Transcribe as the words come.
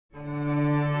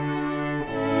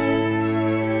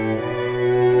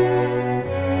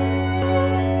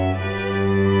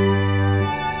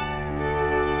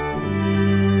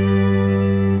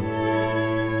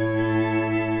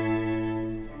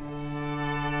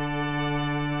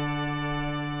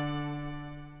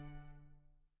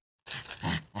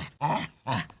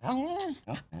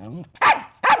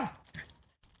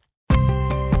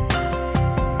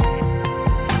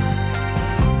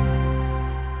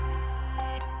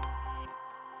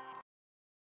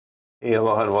Hey,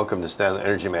 aloha and welcome to Stan the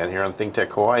Energy Man here on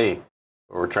ThinkTech Hawaii,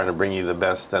 where we're trying to bring you the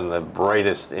best and the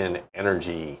brightest in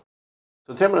energy.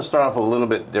 So today I'm going to start off a little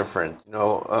bit different. A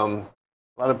lot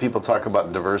of people talk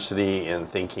about diversity and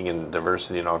thinking and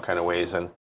diversity in all kind of ways.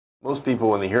 And most people,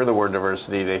 when they hear the word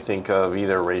diversity, they think of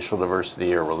either racial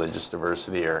diversity or religious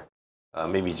diversity or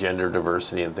maybe gender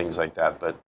diversity and things like that.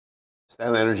 But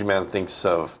Stan the Energy Man thinks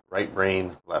of right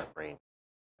brain, left brain.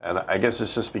 And I guess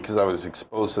it's just because I was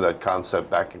exposed to that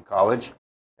concept back in college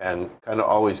and kind of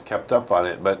always kept up on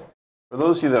it. But for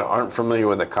those of you that aren't familiar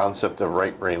with the concept of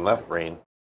right brain, left brain,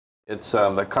 it's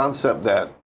the concept that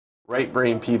right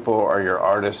brain people are your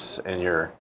artists and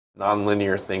your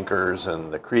nonlinear thinkers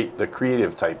and the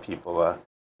creative type people,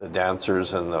 the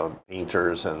dancers and the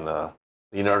painters and the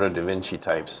Leonardo da Vinci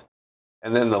types.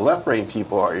 And then the left brain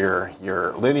people are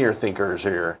your linear thinkers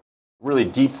or your really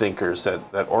deep thinkers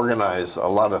that organize a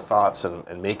lot of thoughts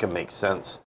and make them make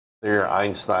sense. They're your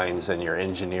Einsteins and your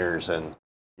engineers and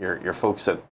your folks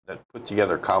that put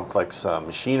together complex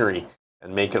machinery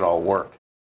and make it all work.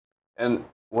 And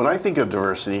when I think of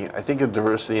diversity, I think of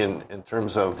diversity in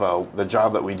terms of the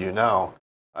job that we do now.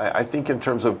 I think in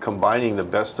terms of combining the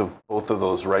best of both of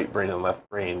those right brain and left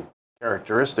brain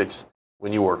characteristics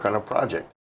when you work on a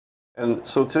project. And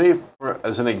so today,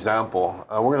 as an example,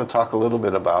 we're going to talk a little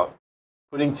bit about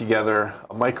putting together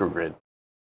a microgrid.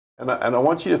 And I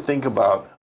want you to think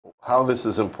about how this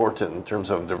is important in terms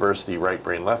of diversity, right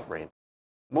brain, left brain.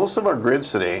 Most of our grids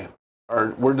today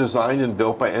were designed and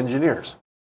built by engineers.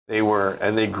 They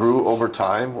grew over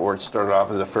time, or it started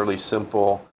off as a fairly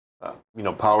simple,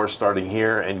 power starting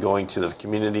here and going to the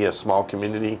community, a small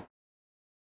community,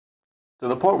 to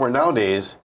the point where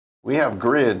nowadays we have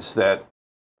grids that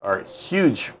are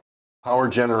huge power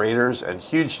generators and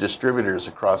huge distributors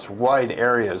across wide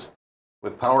areas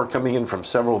with power coming in from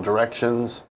several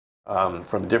directions,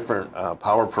 from different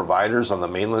power providers on the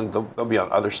mainland. They'll be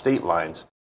on other state lines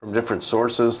from different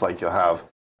sources, like you'll have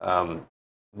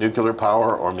nuclear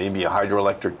power or maybe a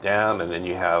hydroelectric dam, and then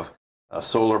you have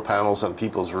solar panels on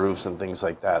people's roofs and things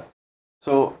like that.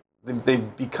 So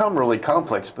they've become really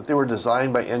complex, but they were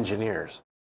designed by engineers.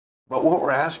 But what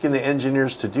we're asking the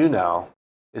engineers to do now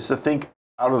is to think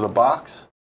out of the box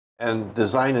and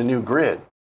design a new grid.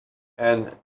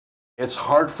 And it's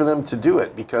hard for them to do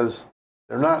it because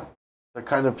they're not the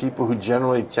kind of people who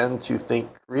generally tend to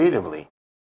think creatively.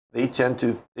 They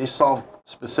solve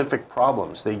specific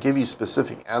problems. They give you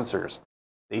specific answers.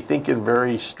 They think in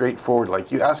very straightforward,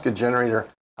 like you ask a generator,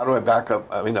 how do I back up,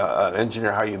 an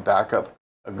engineer, how you back up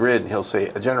a grid, and he'll say,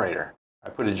 a generator.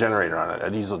 I put a generator on it, a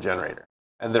diesel generator.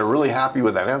 And they're really happy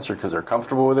with that answer because they're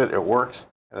comfortable with it, it works,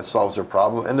 and it solves their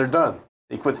problem, and they're done.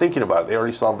 They quit thinking about it. They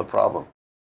already solved the problem.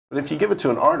 But if you give it to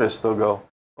an artist, they'll go,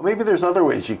 well, maybe there's other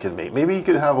ways you can make. Maybe you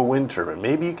could have a wind turbine.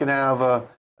 Maybe you can have an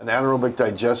anaerobic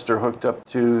digester hooked up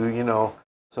to,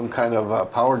 some kind of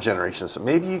power generation. So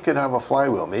maybe you could have a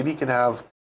flywheel. Maybe you could have,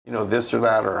 this or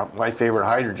that, or my favorite,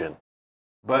 hydrogen.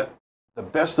 But the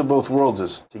best of both worlds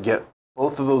is to get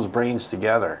both of those brains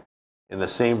together in the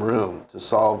same room to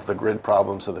solve the grid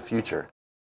problems of the future.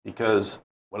 Because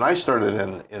when I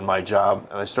started in my job,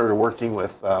 and I started working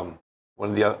with one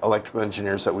of the electrical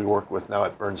engineers that we work with now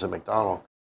at Burns & McDonnell,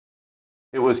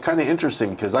 it was kind of interesting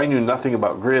because I knew nothing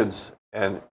about grids,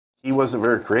 and he wasn't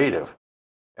very creative.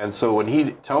 And so when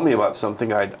he'd tell me about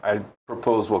something, I'd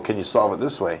propose, well, can you solve it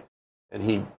this way? And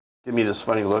he'd give me this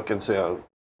funny look and say, oh,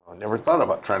 I never thought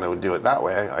about trying to do it that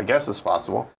way. I guess it's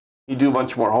possible. He'd do a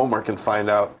bunch more homework and find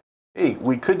out, hey,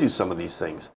 we could do some of these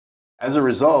things. As a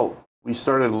result, we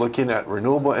started looking at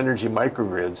renewable energy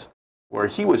microgrids, where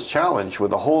he was challenged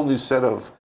with a whole new set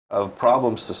of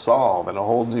problems to solve and a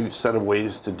whole new set of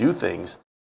ways to do things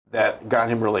that got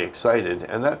him really excited.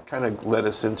 And that kind of led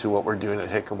us into what we're doing at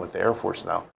Hickam with the Air Force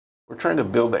now. We're trying to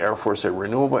build the Air Force a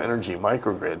renewable energy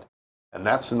microgrid, and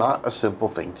that's not a simple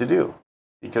thing to do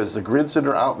because the grids that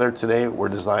are out there today were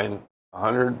designed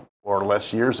 100 or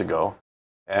less years ago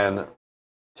and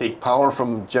take power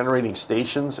from generating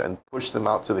stations and push them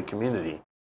out to the community.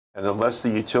 And unless the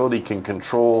utility can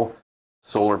control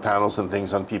solar panels and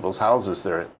things on people's houses,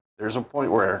 there's a point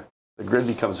where the grid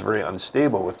becomes very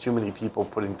unstable with too many people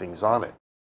putting things on it.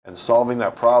 And solving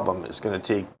that problem is going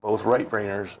to take both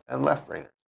right-brainers and left-brainers.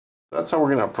 So that's how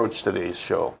we're going to approach today's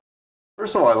show.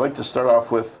 First of all, I'd like to start off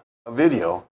with a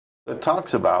video that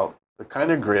talks about the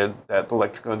kind of grid that the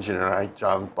electrical engineer,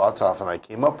 John Botoff, and I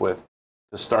came up with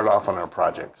to start off on our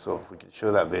project. So if we could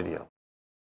show that video.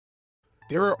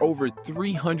 There are over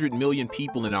 300 million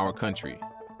people in our country,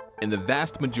 and the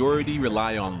vast majority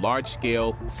rely on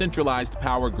large-scale, centralized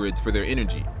power grids for their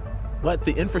energy. But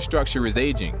the infrastructure is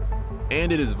aging,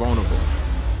 and it is vulnerable.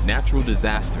 natural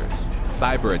disasters,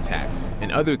 cyber attacks,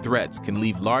 and other threats can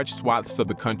leave large swaths of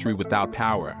the country without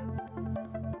power.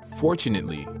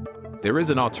 Fortunately, there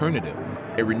is an alternative.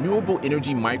 A renewable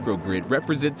energy microgrid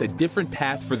represents a different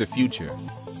path for the future.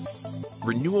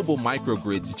 Renewable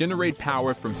microgrids generate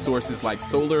power from sources like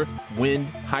solar, wind,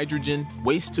 hydrogen,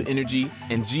 waste-to-energy,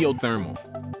 and geothermal.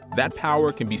 That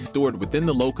power can be stored within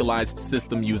the localized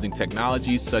system using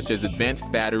technologies such as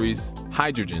advanced batteries,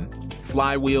 hydrogen,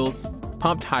 flywheels,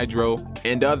 pumped hydro,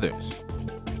 and others.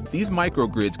 These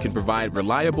microgrids can provide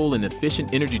reliable and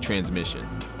efficient energy transmission,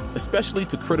 especially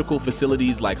to critical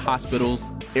facilities like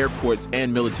hospitals, airports,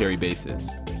 and military bases.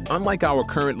 Unlike our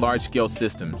current large-scale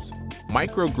systems,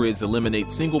 microgrids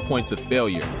eliminate single points of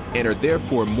failure and are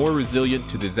therefore more resilient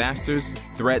to disasters,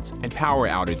 threats, and power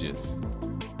outages.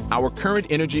 Our current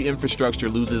energy infrastructure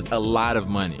loses a lot of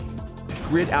money.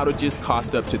 Grid outages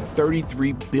cost up to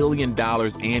 $33 billion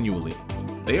annually.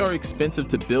 They are expensive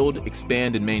to build,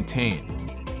 expand, and maintain.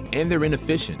 And they're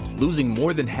inefficient, losing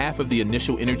more than half of the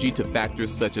initial energy to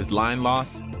factors such as line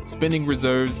loss, spinning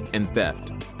reserves, and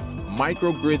theft.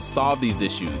 Microgrids solve these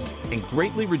issues and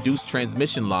greatly reduce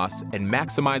transmission loss and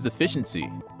maximize efficiency.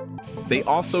 They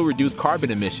also reduce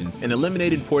carbon emissions and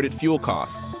eliminate imported fuel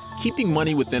costs, keeping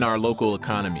money within our local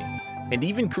economy, and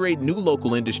even create new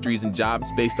local industries and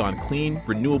jobs based on clean,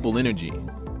 renewable energy.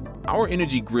 Our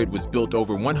energy grid was built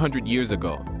over 100 years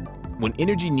ago, when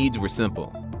energy needs were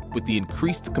simple. With the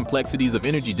increased complexities of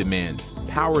energy demands,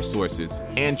 power sources,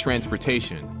 and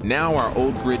transportation, now our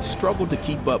old grids struggle to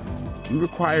keep up. We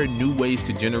require new ways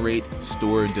to generate,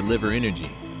 store, and deliver energy.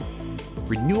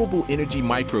 Renewable energy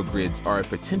microgrids are a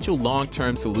potential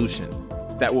long-term solution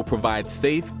that will provide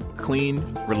safe, clean,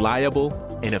 reliable,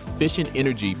 and efficient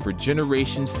energy for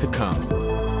generations to come.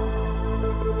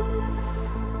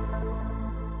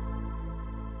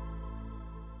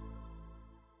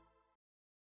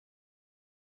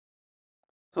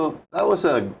 So that was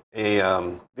a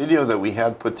video that we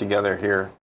had put together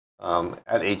here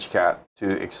at HCAT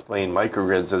to explain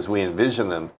microgrids as we envision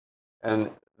them,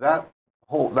 and that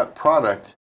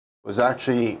product was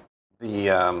actually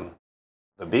the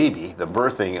baby, the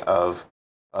birthing of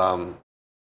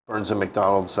Burns and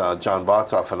McDonald's John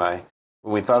Botoff and I,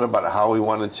 when we thought about how we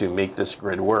wanted to make this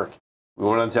grid work. We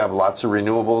wanted to have lots of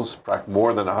renewables,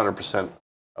 more than 100%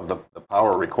 of the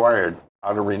power required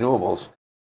out of renewables,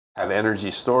 have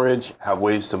energy storage, have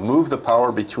ways to move the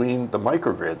power between the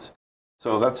microgrids.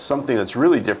 So that's something that's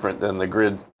really different than the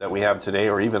grid that we have today,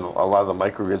 or even a lot of the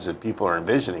microgrids that people are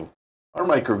envisioning. Our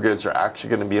microgrids are actually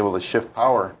going to be able to shift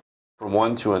power from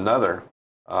one to another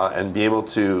and be able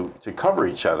to cover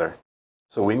each other.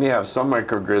 So we may have some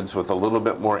microgrids with a little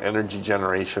bit more energy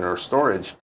generation or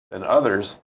storage than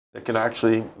others that can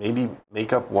actually maybe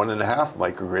make up 1.5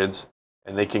 microgrids,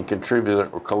 and they can contribute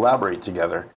or collaborate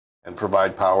together and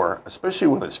provide power, especially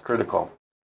when it's critical.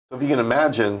 So if you can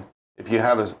imagine, if you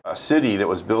had a city that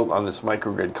was built on this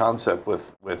microgrid concept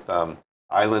with separate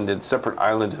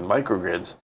islanded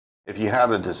microgrids, if you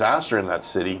had a disaster in that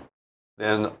city,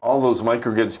 then all those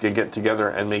microgrids could get together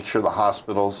and make sure the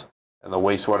hospitals and the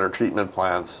wastewater treatment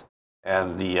plants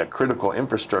and the critical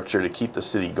infrastructure to keep the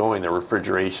city going, the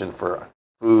refrigeration for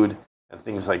food and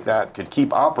things like that, could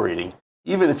keep operating,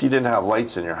 even if you didn't have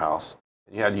lights in your house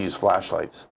and you had to use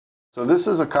flashlights. So this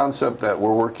is a concept that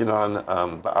we're working on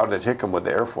out at Hickam with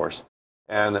the Air Force.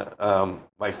 And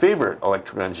my favorite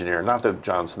electrical engineer, not that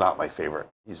John's not my favorite,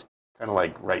 he's kind of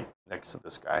like right next to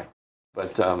this guy,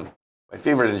 but my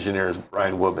favorite engineer is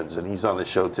Ryan Wubbens, and he's on the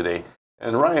show today.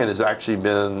 And Ryan has actually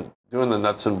been doing the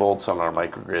nuts and bolts on our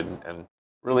microgrid and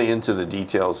really into the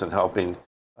details and helping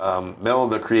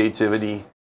meld the creativity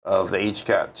of the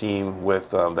HCAT team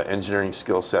with the engineering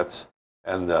skill sets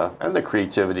and the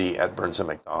creativity at Burns and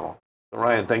McDonnell. So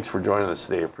Ryan, thanks for joining us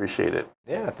today. Appreciate it.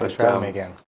 Yeah, thanks for having me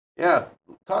again. Yeah,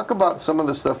 talk about some of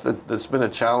the stuff that's been a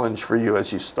challenge for you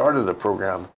as you started the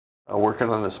program, working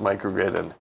on this microgrid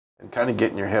and kind of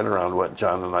getting your head around what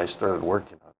John and I started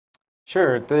working on.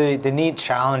 Sure. The neat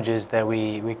challenges that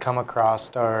we come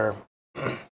across are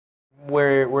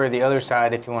where the other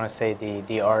side, if you want to say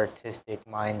the artistic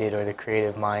minded or the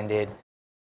creative minded,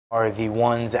 are the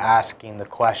ones asking the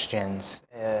questions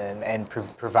and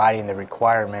providing the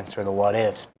requirements or the what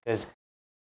ifs, because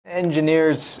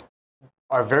engineers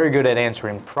are very good at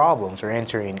answering problems or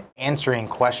answering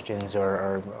questions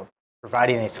or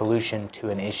providing a solution to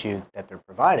an issue that they're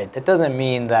provided. That doesn't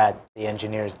mean that the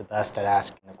engineer is the best at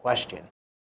asking the question,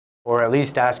 or at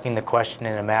least asking the question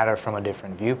in a matter from a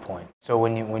different viewpoint. So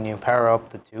when you pair up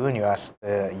the two and you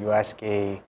ask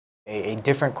a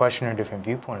different question or different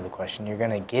viewpoint of the question, you're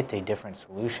going to get a different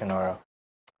solution or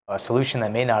a solution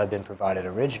that may not have been provided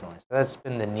originally. So that's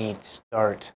been the neat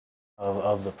start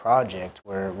of the project.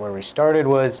 Where we started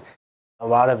was a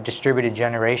lot of distributed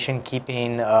generation,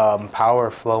 keeping power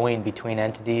flowing between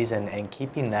entities and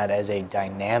keeping that as a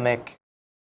dynamic,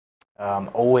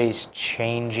 always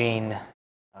changing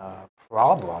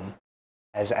problem.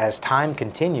 As time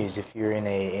continues, if you're in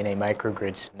a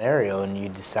microgrid scenario and you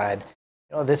decide,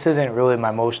 you know, this isn't really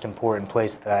my most important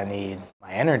place that I need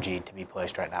my energy to be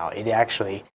placed right now. It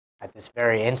actually, at this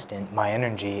very instant, my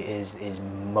energy is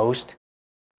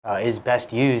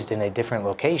best used in a different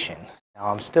location. Now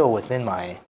I'm still within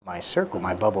my circle,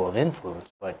 my bubble of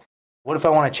influence, but what if I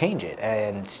want to change it?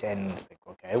 And think,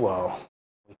 okay, well,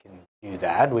 we can do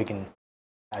that. We can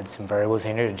add some variables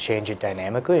in here to change it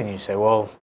dynamically. And you say, well,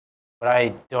 but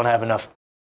I don't have enough.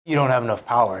 You don't have enough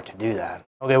power to do that.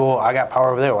 Okay, well, I got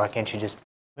power over there. Why can't you just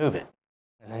move it?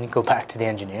 And then you go back to the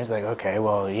engineers, like, okay,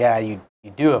 well, yeah, you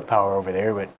do have power over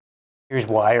there, but here's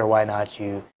why or why not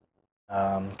you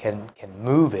can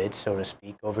move it, so to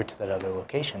speak, over to that other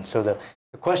location. So the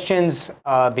questions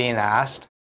being asked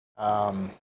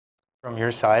from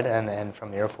your side and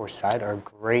from the Air Force side are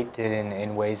great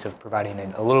in ways of providing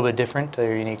a little bit different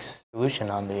or unique solution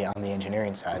on the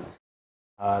engineering side.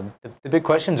 The big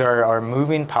questions are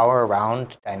moving power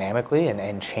around dynamically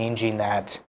and changing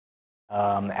that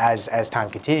as time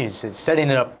continues. Setting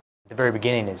it up at the very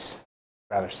beginning is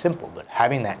rather simple, but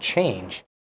having that change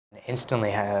and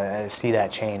instantly see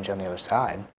that change on the other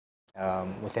side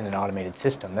within an automated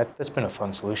system, that's been a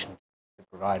fun solution to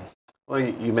provide. Well,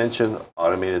 you mentioned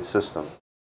automated system.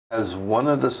 Has one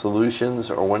of the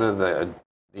solutions or one of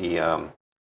the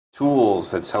tools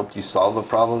that's helped you solve the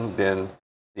problem been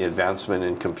the advancement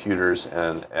in computers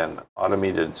and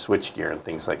automated switchgear and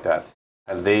things like that?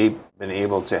 Have they been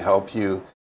able to help you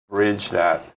bridge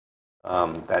that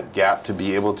gap to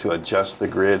be able to adjust the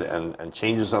grid and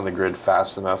changes on the grid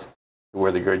fast enough to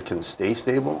where the grid can stay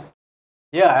stable?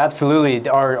 Yeah, absolutely.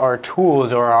 Our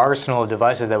tools or our arsenal of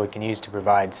devices that we can use to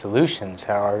provide solutions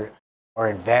are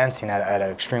advancing at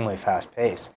an extremely fast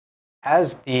pace.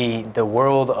 As the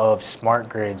world of smart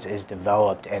grids is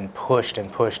developed and pushed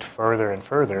further and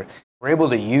further, we're able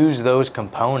to use those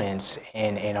components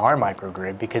in our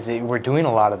microgrid because we're doing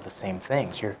a lot of the same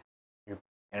things. You're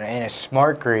in a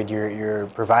smart grid, you're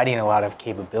providing a lot of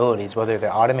capabilities, whether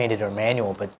they're automated or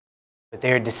manual, but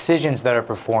they are decisions that are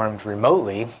performed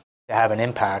remotely to have an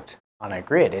impact on a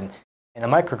grid. And in a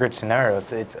microgrid scenario,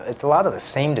 it's a lot of the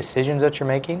same decisions that you're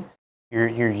making.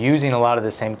 You're using a lot of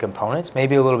the same components,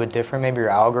 maybe a little bit different. Maybe your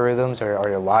algorithms or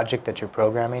your logic that you're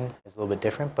programming is a little bit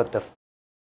different, but the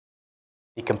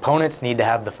components need to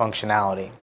have the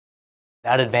functionality.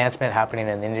 That advancement happening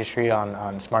in the industry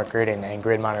on smart grid and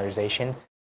grid modernization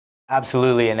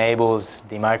absolutely enables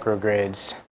the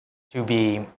microgrids to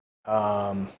be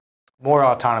more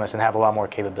autonomous and have a lot more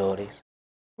capabilities.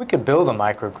 We could build a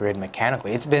microgrid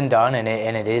mechanically. It's been done, and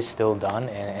it is still done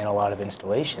in a lot of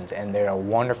installations. And there are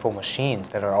wonderful machines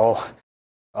that are all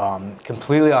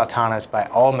completely autonomous by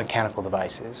all mechanical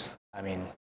devices. I mean,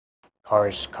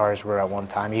 cars were at one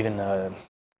time. Even the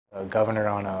governor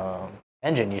on a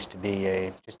engine used to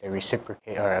be just a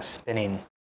reciprocate or a spinning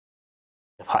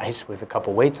device with a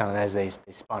couple weights on it. As they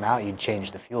spun out, you'd change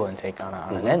the fuel intake on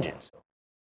an engine. So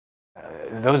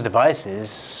those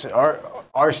devices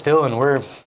are still and were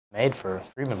made for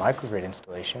even microgrid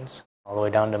installations, all the way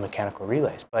down to mechanical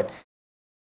relays. But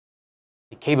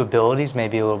the capabilities may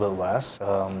be a little bit less.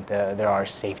 There are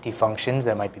safety functions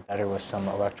that might be better with some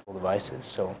electrical devices.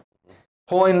 So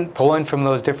pulling from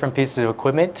those different pieces of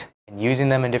equipment and using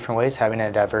them in different ways, having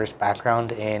a diverse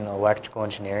background in electrical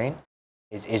engineering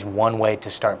is one way to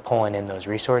start pulling in those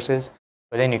resources.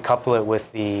 But then you couple it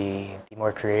with the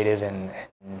more creative and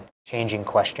changing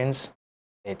questions,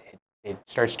 it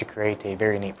starts to create a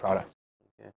very neat product.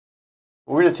 Okay.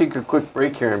 We're going to take a quick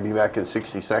break here and be back in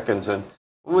 60 seconds. And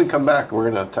when we come back, we're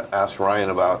going to ask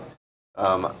Ryan about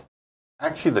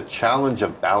actually the challenge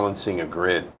of balancing a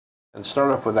grid. And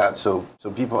start off with that so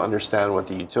people understand what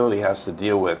the utility has to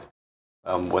deal with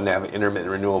when they have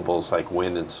intermittent renewables like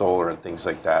wind and solar and things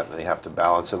like that. And they have to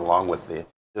balance it along with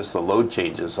just the load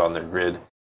changes on their grid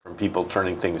from people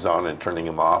turning things on and turning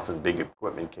them off and big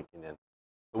equipment kicking in.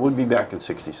 So we'll be back in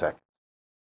 60 seconds.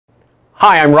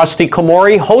 Hi, I'm Rusty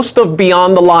Komori, host of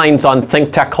Beyond the Lines on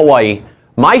ThinkTech Hawaii.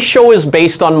 My show is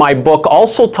based on my book,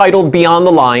 also titled Beyond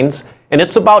the Lines, and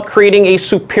it's about creating a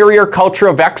superior culture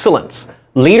of excellence,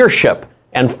 leadership,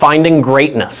 and finding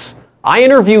greatness. I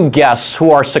interview guests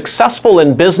who are successful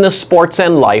in business, sports,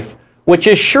 and life, which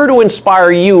is sure to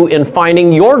inspire you in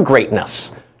finding your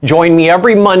greatness. Join me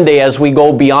every Monday as we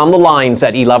go Beyond the Lines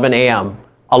at 11 a.m.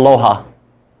 Aloha.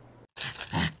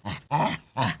 You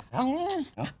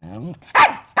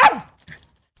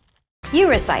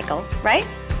recycle, right?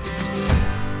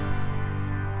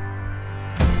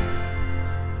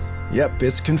 Yep,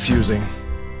 it's confusing.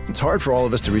 It's hard for all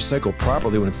of us to recycle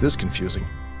properly when it's this confusing.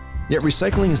 Yet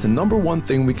recycling is the #1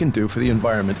 thing we can do for the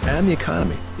environment and the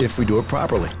economy. If we do it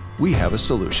properly, we have a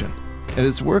solution. And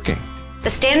it's working. The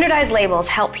standardized labels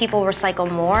help people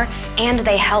recycle more, and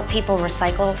they help people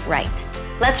recycle right.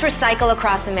 Let's recycle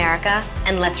across America,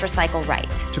 and let's recycle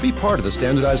right. To be part of the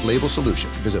standardized label solution,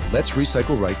 visit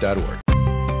letsrecycleright.org.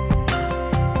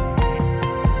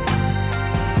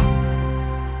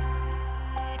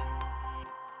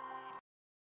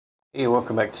 Hey,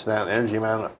 welcome back to Stan Energy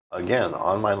Man. Again,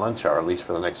 on my lunch hour, at least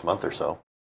for the next month or so.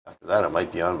 After that, it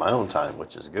might be on my own time,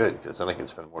 which is good, because then I can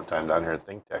spend more time down here at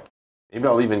ThinkTech. Maybe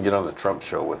I'll even get on the Trump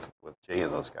show with Jay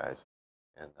and those guys,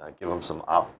 and give them some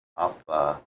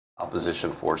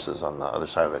opposition forces on the other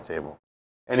side of the table.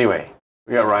 Anyway,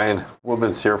 we got Ryan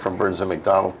Wubbens here from Burns &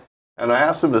 McDonnell, and I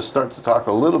asked him to start to talk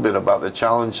a little bit about the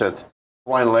challenge that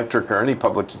Hawaiian Electric or any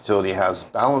public utility has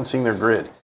balancing their grid.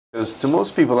 Because to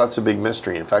most people, that's a big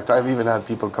mystery. In fact, I've even had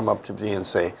people come up to me and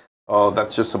say, oh,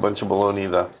 that's just a bunch of baloney,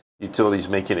 the utility's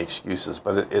making excuses.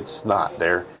 But it's not.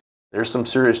 There's some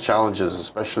serious challenges,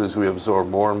 especially as we absorb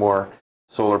more and more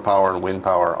solar power and wind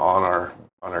power on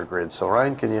our grid. So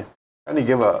Ryan, can you kind of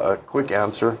give a quick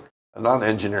answer, a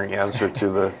non-engineering answer to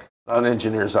the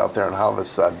non-engineers out there on how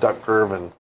this duck curve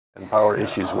and power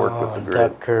issues work with the grid?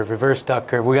 Duck curve, reverse duck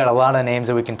curve. We got a lot of names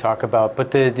that we can talk about, but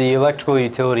the electrical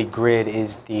utility grid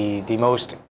is the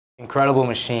most incredible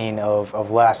machine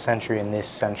of last century and this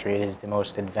century. It is the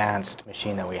most advanced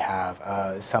machine that we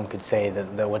have. Some could say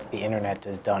that what the internet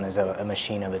has done is a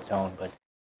machine of its own, but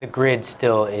the grid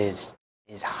still is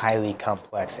highly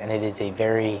complex, and it is a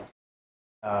very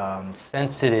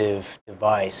sensitive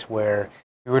device. Where if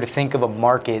you were to think of a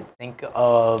market, think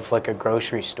of like a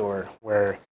grocery store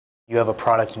where you have a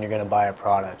product and you're going to buy a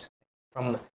product.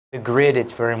 From the grid,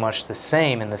 it's very much the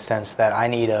same in the sense that I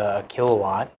need a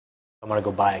kilowatt. I'm going to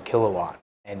go buy a kilowatt.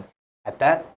 And at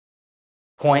that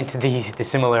point, the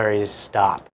similarities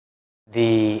stop.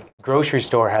 The grocery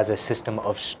store has a system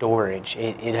of storage.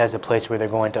 It has a place where they're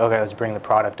going to, okay, let's bring the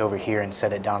product over here and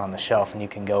set it down on the shelf, and you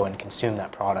can go and consume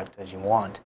that product as you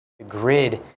want. The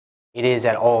grid, it is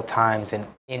at all times an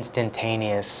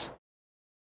instantaneous,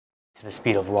 to the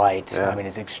speed of light. Yeah. I mean,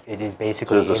 it is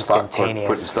basically so there's a stock instantaneous.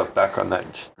 putting stuff back on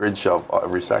that grid shelf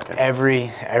every second.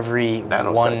 Every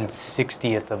Nanosecond.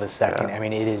 1/60th of a second. Yeah. I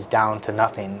mean, it is down to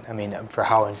nothing. I mean, for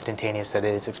how instantaneous that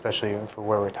is, especially for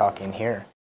where we're talking here.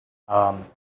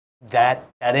 That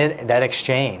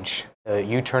exchange,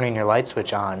 you turning your light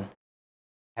switch on,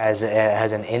 has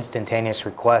an instantaneous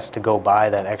request to go buy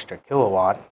that extra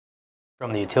kilowatt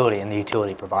from the utility, and the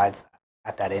utility provides that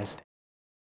at that instant.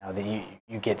 Now that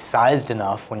you get sized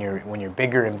enough, when you're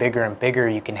bigger and bigger and bigger,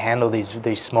 you can handle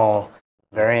these small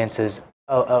variances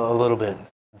a little bit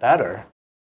better.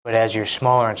 But as you're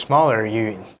smaller and smaller,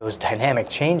 those dynamic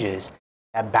changes,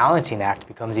 that balancing act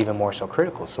becomes even more so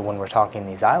critical. So when we're talking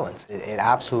these islands, it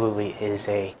absolutely is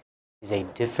a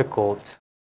difficult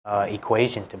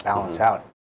equation to balance out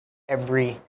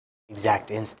every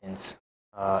exact instance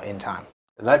in time.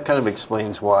 And that kind of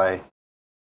explains why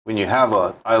when you have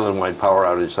an island-wide power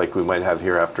outage like we might have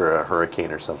here after a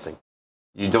hurricane or something,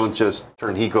 you don't just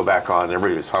turn HECO back on and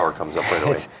everybody's power comes up right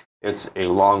away. It's a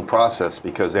long process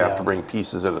because they have to bring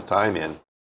pieces at a time in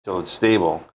till it's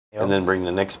stable, and then bring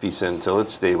the next piece in till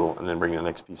it's stable, and then bring the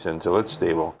next piece in till it's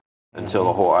stable, until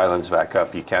the whole island's back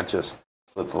up. You can't just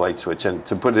flip the light switch. And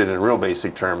to put it in real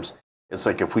basic terms, it's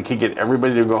like if we could get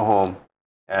everybody to go home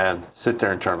and sit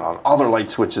there and turn on all their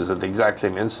light switches at the exact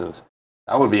same instance,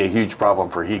 that would be a huge problem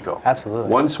for HECO. Absolutely.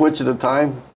 One switch at a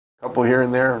time, a couple here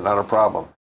and there, not a problem.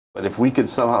 But if we could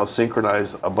somehow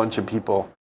synchronize a bunch of people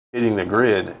hitting the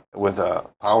grid with a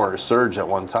power surge at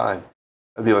one time,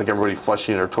 it'd be like everybody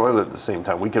flushing their toilet at the same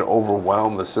time. We could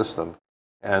overwhelm the system.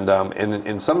 And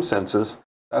in some senses,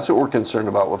 that's what we're concerned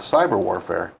about with cyber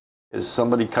warfare, is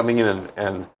somebody coming in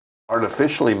and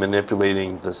artificially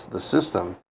manipulating the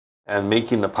system and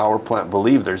making the power plant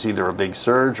believe there's either a big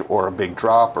surge or a big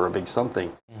drop or a big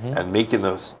something, and making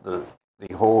the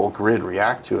whole grid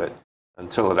react to it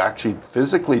until it actually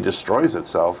physically destroys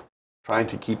itself, trying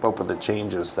to keep up with the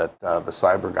changes that the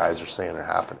cyber guys are saying are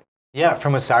happening. Yeah,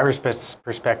 from a cyber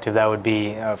perspective, that would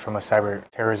be, from a cyber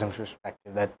terrorism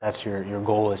perspective, that's your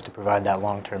goal, is to provide that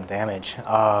long-term damage.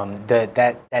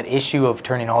 That issue of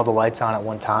turning all the lights on at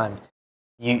one time,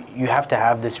 you have to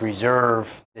have this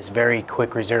reserve, this very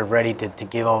quick reserve ready to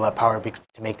give all that power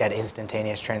to make that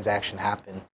instantaneous transaction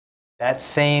happen. That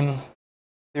same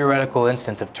theoretical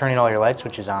instance of turning all your light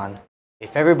switches on,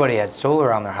 if everybody had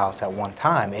solar on their house at one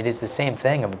time, it is the same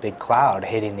thing of a big cloud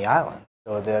hitting the island.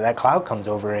 So that cloud comes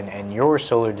over and your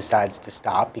solar decides to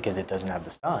stop because it doesn't have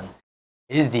the sun.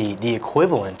 It is the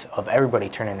equivalent of everybody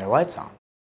turning their lights on.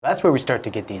 That's where we start to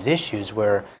get these issues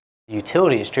where the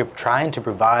utility is trying to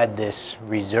provide this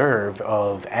reserve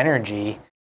of energy.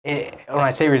 When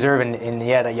I say reserve, and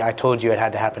yet I told you it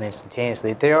had to happen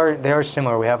instantaneously, they are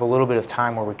similar. We have a little bit of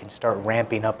time where we can start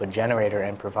ramping up a generator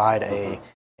and provide an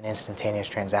instantaneous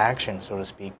transaction, so to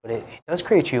speak. But it does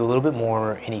create you a little bit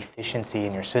more inefficiency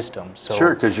in your system. So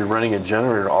sure, because you're running a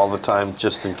generator all the time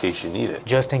just in case you need it.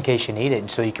 Just in case you need it,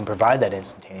 so you can provide that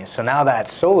instantaneous. So now that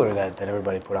solar that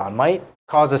everybody put on might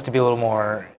cause us to be a little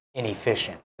more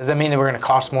inefficient. Does that mean that we're going to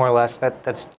cost more or less?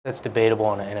 That's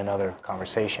debatable in another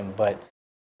conversation. But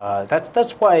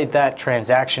that's why that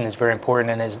transaction is very important,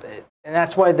 and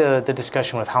that's why the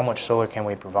discussion with how much solar can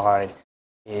we provide,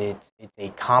 it's a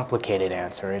complicated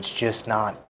answer. It's just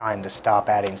not trying to stop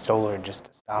adding solar just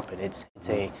to stop it. It's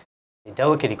a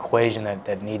delicate equation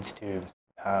that needs to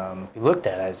be looked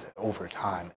at as over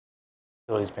time.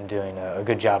 Utility's been doing a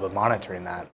good job of monitoring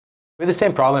that. We have the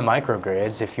same problem in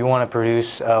microgrids. If you want to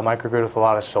produce a microgrid with a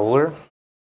lot of solar,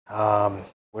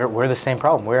 we're the same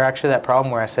problem. We're actually that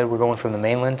problem where I said we're going from the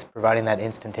mainland, providing that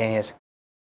instantaneous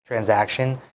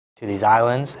transaction to these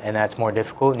islands, and that's more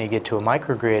difficult. And you get to a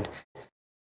microgrid,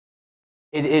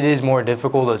 it is more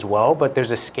difficult as well, but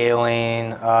there's a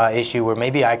scaling issue where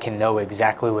maybe I can know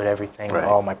exactly what everything,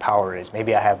 all my power is.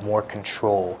 Maybe I have more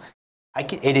control.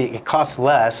 It costs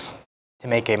less to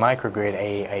make a microgrid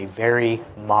a very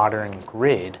modern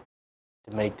grid,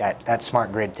 to make that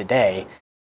smart grid today.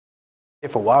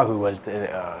 If Oahu was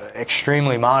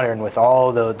extremely modern with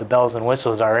all the bells and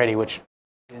whistles already, which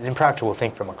is impractical to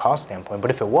think from a cost standpoint, but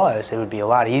if it was, it would be a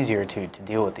lot easier to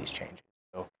deal with these changes.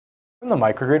 So from the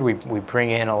microgrid, we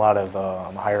bring in a lot of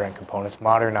higher end components,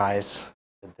 modernize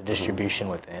the distribution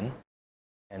within,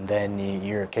 and then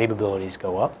your capabilities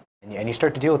go up, and you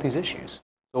start to deal with these issues.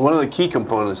 So one of the key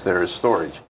components there is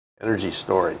storage, energy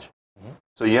storage.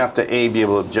 So you have to, be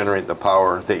able to generate the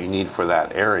power that you need for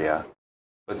that area,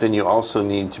 but then you also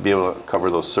need to be able to cover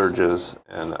those surges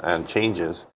and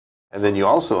changes. And then you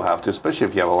also have to, especially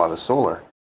if you have a lot of solar,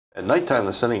 at nighttime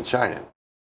the sun ain't shining.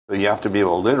 So you have to be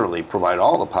able to literally provide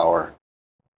all the power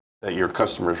that your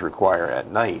customers require at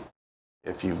night.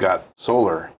 If you've got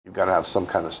solar, you've got to have some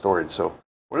kind of storage. So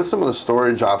what are some of the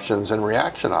storage options and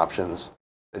reaction options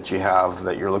that you have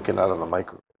that you're looking at on the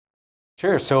microgrid?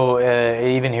 Sure. So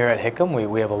even here at Hickam,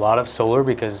 we have a lot of solar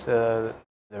because the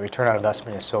return on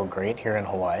investment is so great here in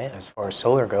Hawaii as far as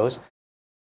solar goes.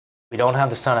 We don't have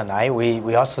the sun at night.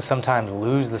 We also sometimes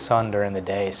lose the sun during the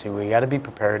day. So we got to be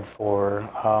prepared for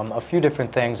a few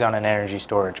different things on an energy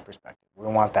storage perspective. We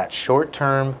want that short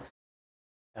term,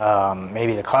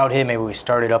 maybe the cloud hit, maybe we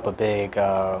started up a big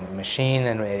machine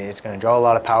and it's going to draw a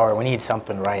lot of power. We need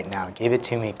something right now. Give it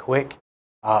to me quick.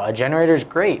 A generator is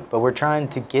great, but we're trying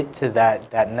to get to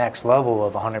that next level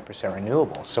of 100%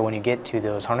 renewable. So when you get to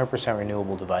those 100%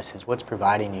 renewable devices, what's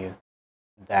providing you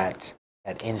that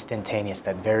instantaneous,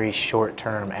 that very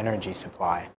short-term energy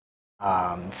supply?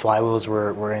 Flywheels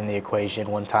were in the equation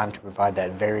one time to provide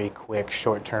that very quick,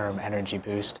 short-term energy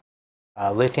boost.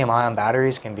 Lithium-ion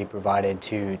batteries can be provided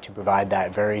to provide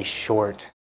that very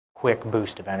short, quick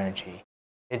boost of energy.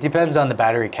 It depends on the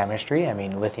battery chemistry. I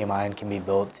mean, lithium-ion can be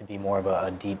built to be more of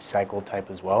a deep cycle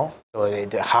type as well. So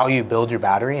how you build your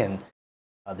battery and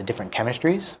the different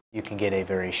chemistries, you can get a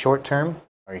very short term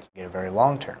or you can get a very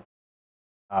long term.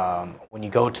 When you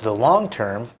go to the long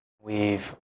term,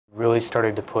 we've really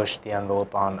started to push the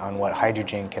envelope on what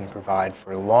hydrogen can provide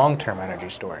for long-term energy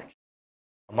storage.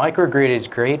 A microgrid is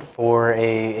great for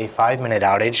a 5-minute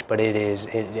outage, but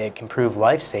it can prove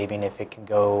life-saving if it can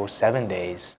go 7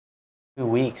 days. 2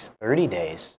 weeks, 30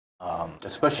 days.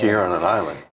 Especially here on an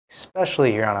island.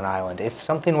 Especially here on an island. If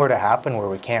something were to happen where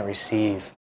we can't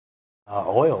receive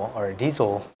oil or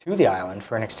diesel to the island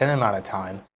for an extended amount of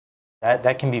time,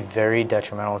 that can be very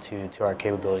detrimental to our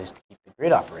capabilities to keep the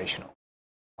grid operational.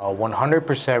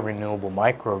 100% renewable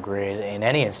microgrid, in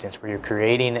any instance where you're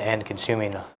creating and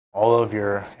consuming all of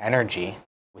your energy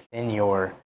within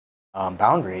your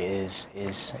boundary is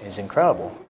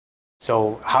incredible.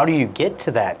 So how do you get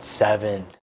to that 7,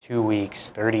 2 weeks,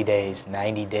 30 days,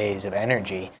 90 days of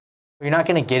energy? Well, you're not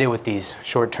going to get it with these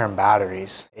short-term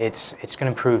batteries. It's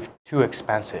going to prove too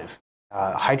expensive.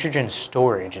 Hydrogen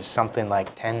storage is something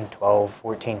like 10, 12,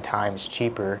 14 times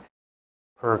cheaper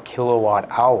per kilowatt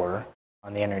hour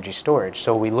on the energy storage.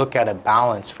 So we look at a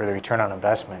balance for the return on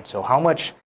investment. So how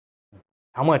much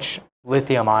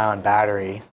lithium-ion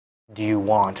battery do you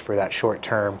want for that short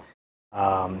term,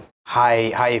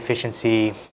 high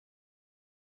efficiency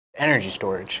energy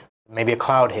storage? Maybe a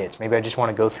cloud hits. Maybe I just want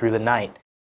to go through the night.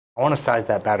 I want to size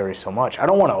that battery so much. I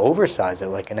don't want to oversize it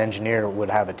like an engineer would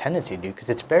have a tendency to do, because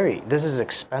this is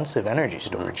expensive energy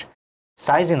storage.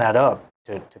 Sizing that up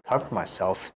to cover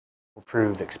myself will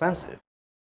prove expensive.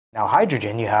 Now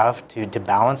hydrogen, you have to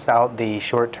balance out the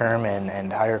short-term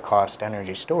and higher cost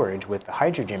energy storage with the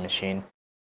hydrogen machine,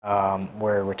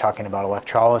 where we're talking about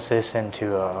electrolysis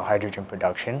into a hydrogen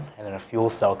production and then a fuel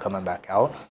cell coming back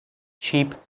out.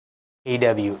 Cheap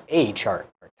kWh, our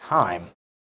time,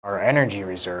 our energy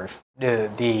reserve.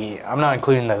 I'm not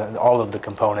including all of the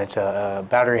components.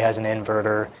 Battery has an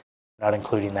inverter, not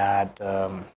including that.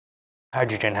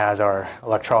 Hydrogen has our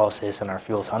electrolysis and our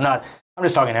fuel cell. I'm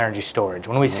just talking energy storage.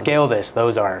 When we scale this,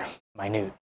 those are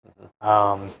minute.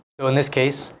 So in this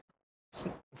case,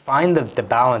 find the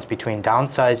balance between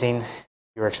downsizing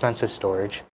your expensive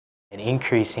storage and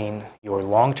increasing your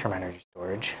long-term energy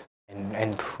storage, and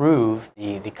improve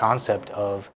the concept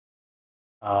of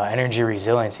energy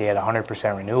resiliency at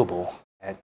 100% renewable.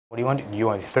 What do you want? Do you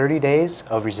want 30 days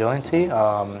of resiliency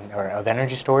or of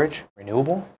energy storage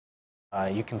renewable?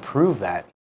 You can prove that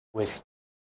with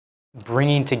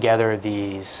bringing together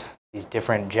these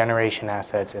different generation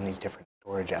assets and these different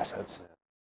storage assets.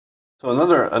 So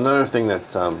another thing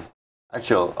that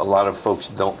actually a lot of folks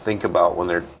don't think about when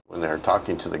they're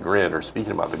talking to the grid or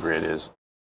speaking about the grid is,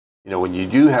 when you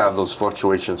do have those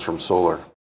fluctuations from solar,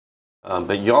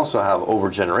 but you also have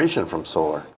overgeneration from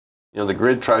solar. The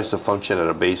grid tries to function at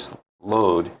a base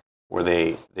load where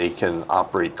they can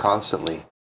operate constantly.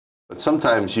 But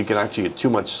sometimes you can actually get too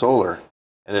much solar,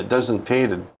 and it doesn't pay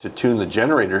to tune the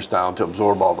generators down to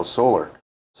absorb all the solar.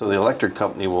 So the electric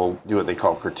company will do what they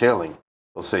call curtailing.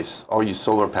 They'll say, all you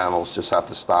solar panels just have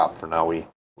to stop for now. We're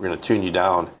going to tune you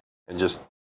down and just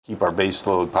keep our base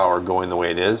load power going the way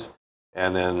it is.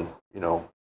 And then,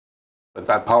 but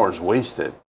that power is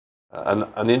wasted.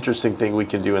 An interesting thing we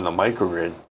can do in the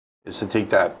microgrid is to take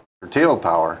that curtailed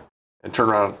power and turn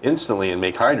around instantly and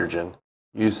make hydrogen,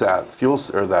 use that fuel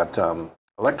or that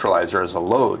electrolyzer as a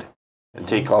load, and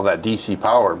take all that DC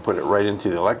power and put it right into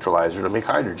the electrolyzer to make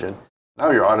hydrogen.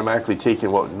 Now you're automatically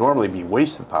taking what would normally be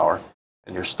wasted power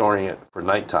and you're storing it for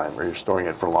nighttime, or you're storing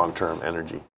it for long-term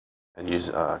energy, and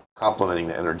complementing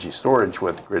the energy storage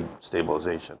with grid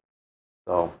stabilization.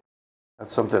 So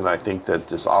that's something I think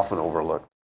that is often overlooked.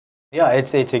 Yeah,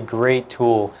 it's a great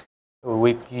tool.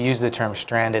 We use the term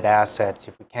stranded assets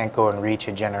if we can't go and reach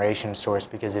a generation source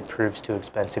because it proves too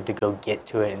expensive to go get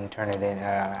to it and turn it in,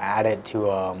 add it to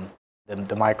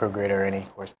the microgrid or any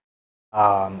course.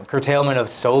 Curtailment of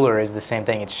solar is the same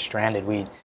thing. It's stranded. We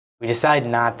decide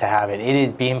not to have it. It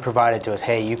is being provided to us.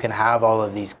 Hey, you can have all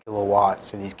of these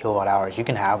kilowatts or these kilowatt hours. You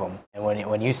can have them. And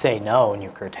when you say no and you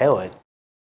curtail it,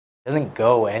 it doesn't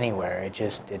go anywhere. It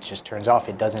just turns off.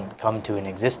 It doesn't come to an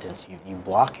existence. You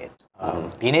block it.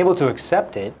 Being able to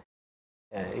accept it,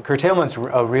 curtailment's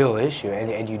a real issue,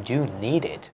 and you do need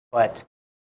it. But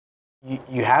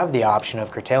you have the option of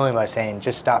curtailing by saying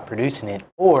just stop producing it,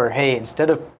 or hey,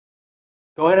 instead of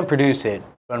go ahead and produce it,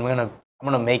 but I'm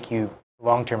gonna make you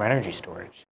long-term energy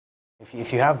storage.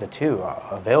 If you have the two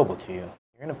available to you,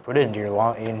 you're gonna put it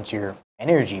into your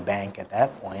energy bank at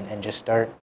that point and just start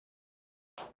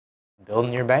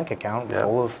building your bank account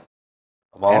full of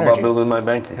I'm all energy. about building my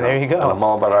bank account. There you go. And I'm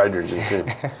all about hydrogen too.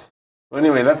 Well,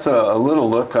 anyway, that's a little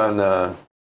look on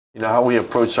how we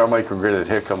approach our microgrid at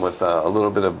Hickam with a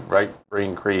little bit of right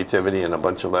brain creativity and a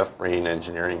bunch of left brain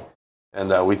engineering.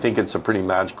 And we think it's a pretty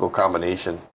magical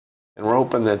combination. And we're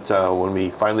hoping that when we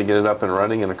finally get it up and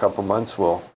running in a couple months,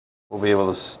 we'll be able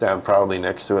to stand proudly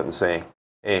next to it and say,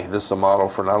 hey, this is a model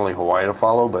for not only Hawaii to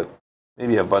follow, but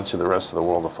maybe a bunch of the rest of the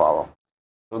world to follow.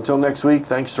 So until next week,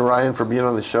 thanks to Ryan for being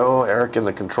on the show, Eric in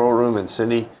the control room, and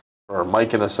Cindy for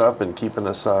miking us up and keeping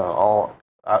us all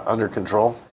under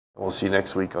control. And we'll see you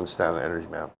next week on Stan the Energy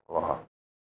Man. Aloha.